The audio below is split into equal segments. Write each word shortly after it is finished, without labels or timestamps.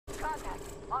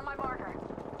On my marker.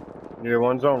 Yeah,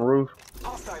 one's on roof.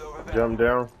 Jump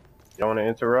down. Y'all want to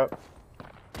interrupt?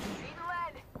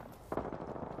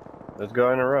 Let's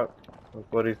go interrupt.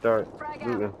 That's what he start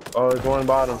looting. Oh, there's one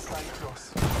bottom.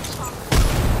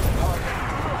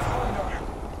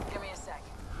 Give me a sec.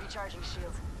 Recharging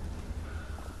shield.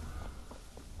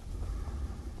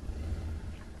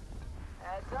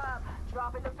 Heads up.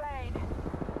 Dropping the vein.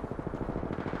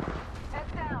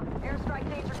 Heads down. Airstrike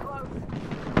danger close.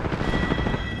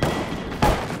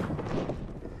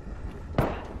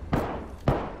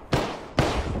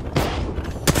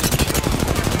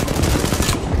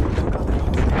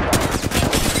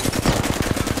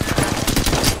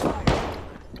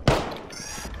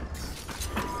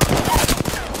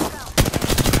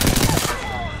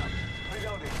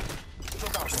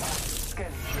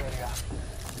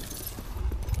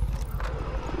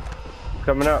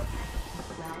 Coming up.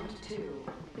 Round 2.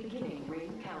 Beginning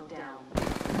ring countdown.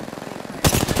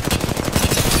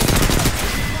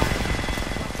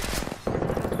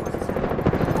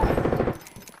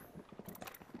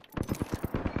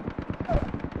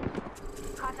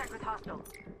 Contact with hostile.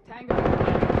 Tango.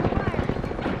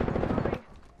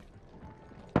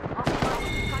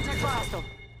 Contact with hostile.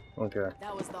 Okay.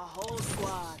 That was the whole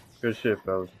squad. Good shit,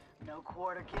 fellas. No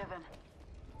quarter given.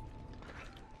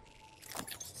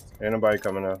 Ain't nobody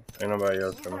coming up. Ain't nobody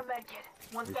else Using a coming. med kit.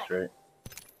 One Be sec. straight.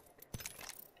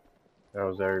 That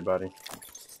was everybody.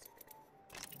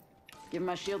 Give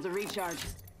my shields a recharge.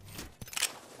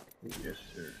 Yes,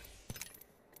 sir.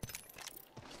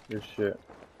 Good shit.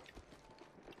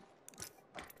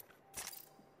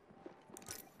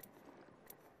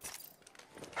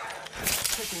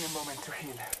 Taking a moment to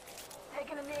heal.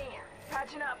 Taking a knee.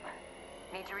 Patching up.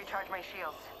 Need to recharge my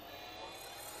shields.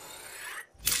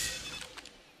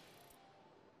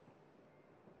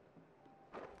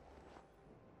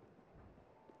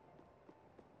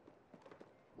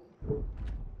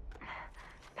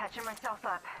 Patching myself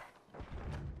up.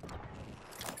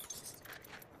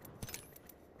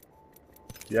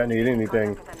 Yeah, I need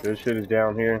anything. This shit is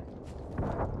down here.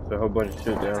 There's a whole bunch of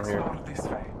shit down here. Explore this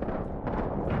way.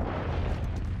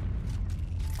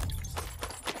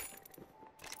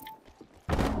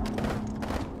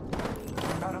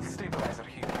 Barrel stabilizer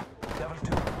here. Level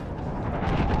 2.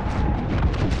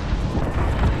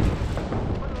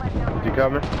 Is he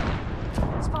coming?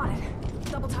 Spotted.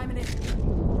 Double timing it.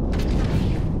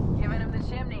 Giving him the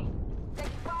chimney.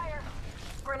 Take fire.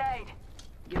 Grenade.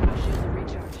 Give my shields a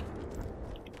recharge.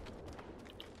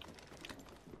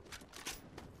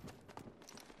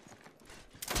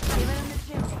 Giving him the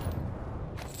chimney.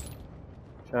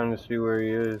 Trying to see where he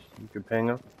is. You can ping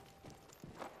him.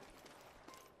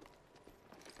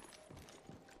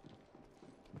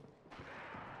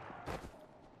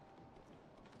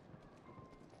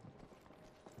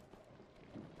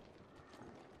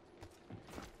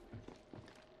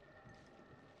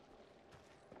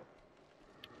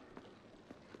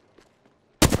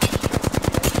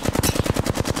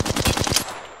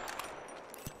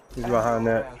 He's behind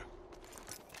that.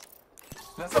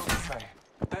 Let's go this way.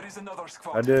 There is another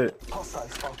squad. I did. Hostile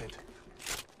spotted.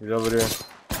 He's over there.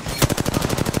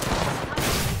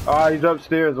 Ah, he's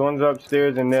upstairs. One's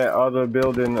upstairs in that other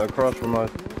building across from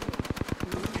us.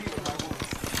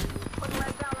 Putting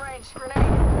legs down range. Grenade.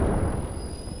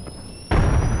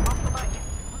 Off the mic.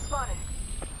 I'm spotted.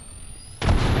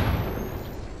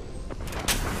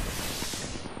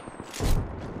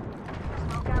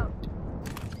 Smoke out.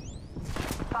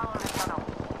 Follow the tunnel.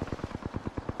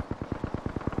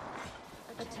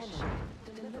 Attention.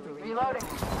 Delivery. Reloading.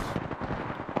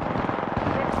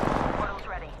 Oil's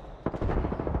ready.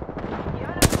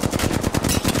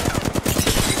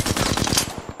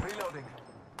 Reloading.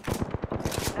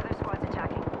 Another squad's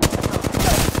attacking.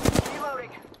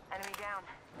 Reloading. Enemy down.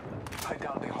 I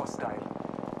downed the hostile.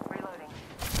 Reloading.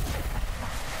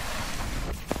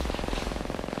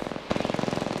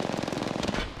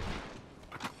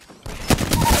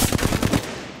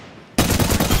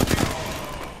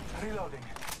 Reloading.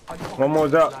 One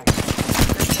more's up.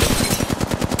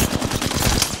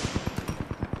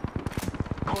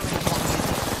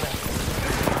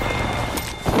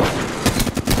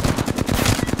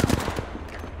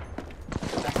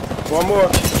 One more.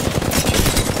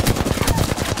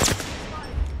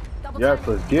 Yes,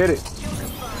 let's get it.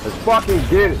 Let's fucking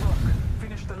get it.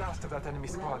 Finish the last of that enemy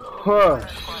squad. Huh,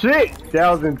 shit. That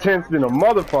was intense than a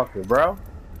motherfucker, bro.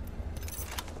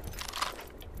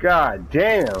 God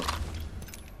damn.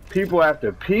 People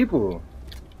after people.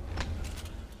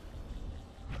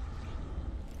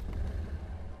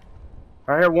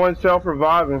 I had one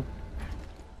self-reviving.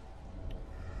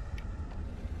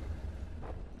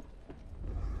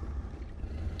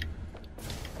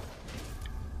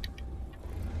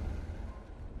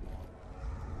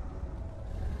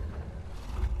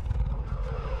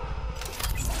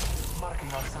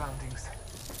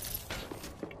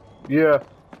 Yeah.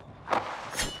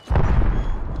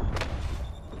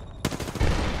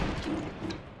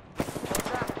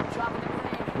 What's up? Dropping the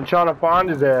grenade. I'm trying to find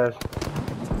his ass.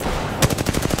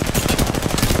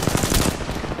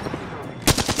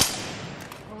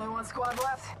 Only one squad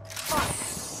left.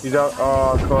 Fuck. He's out.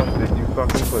 Oh, Caustic, you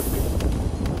fucking pussy.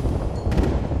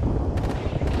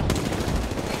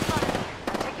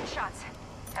 I'm taking shots.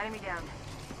 Enemy down.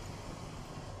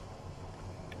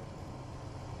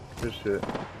 Good shit.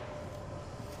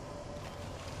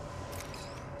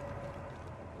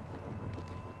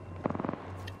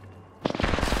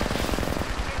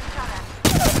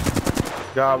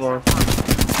 Got one.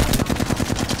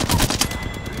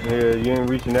 Yeah, you ain't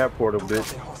reaching that portal, bitch.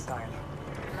 Nothing hostile.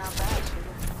 Not bad,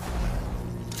 sugar.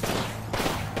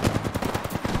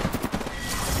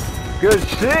 Good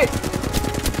shit.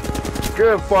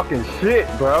 Good fucking shit,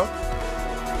 bro.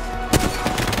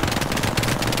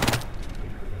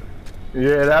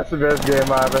 Yeah, that's the best game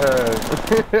I ever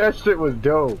had. That shit was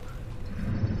dope.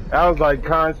 That was like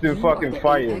constant You are fucking the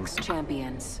fighting. Apex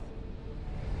champions.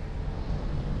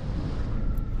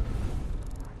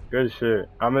 Good shit.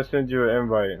 I'm gonna send you an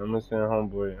invite. I'm gonna send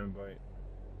Homeboy an invite.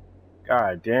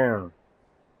 God damn.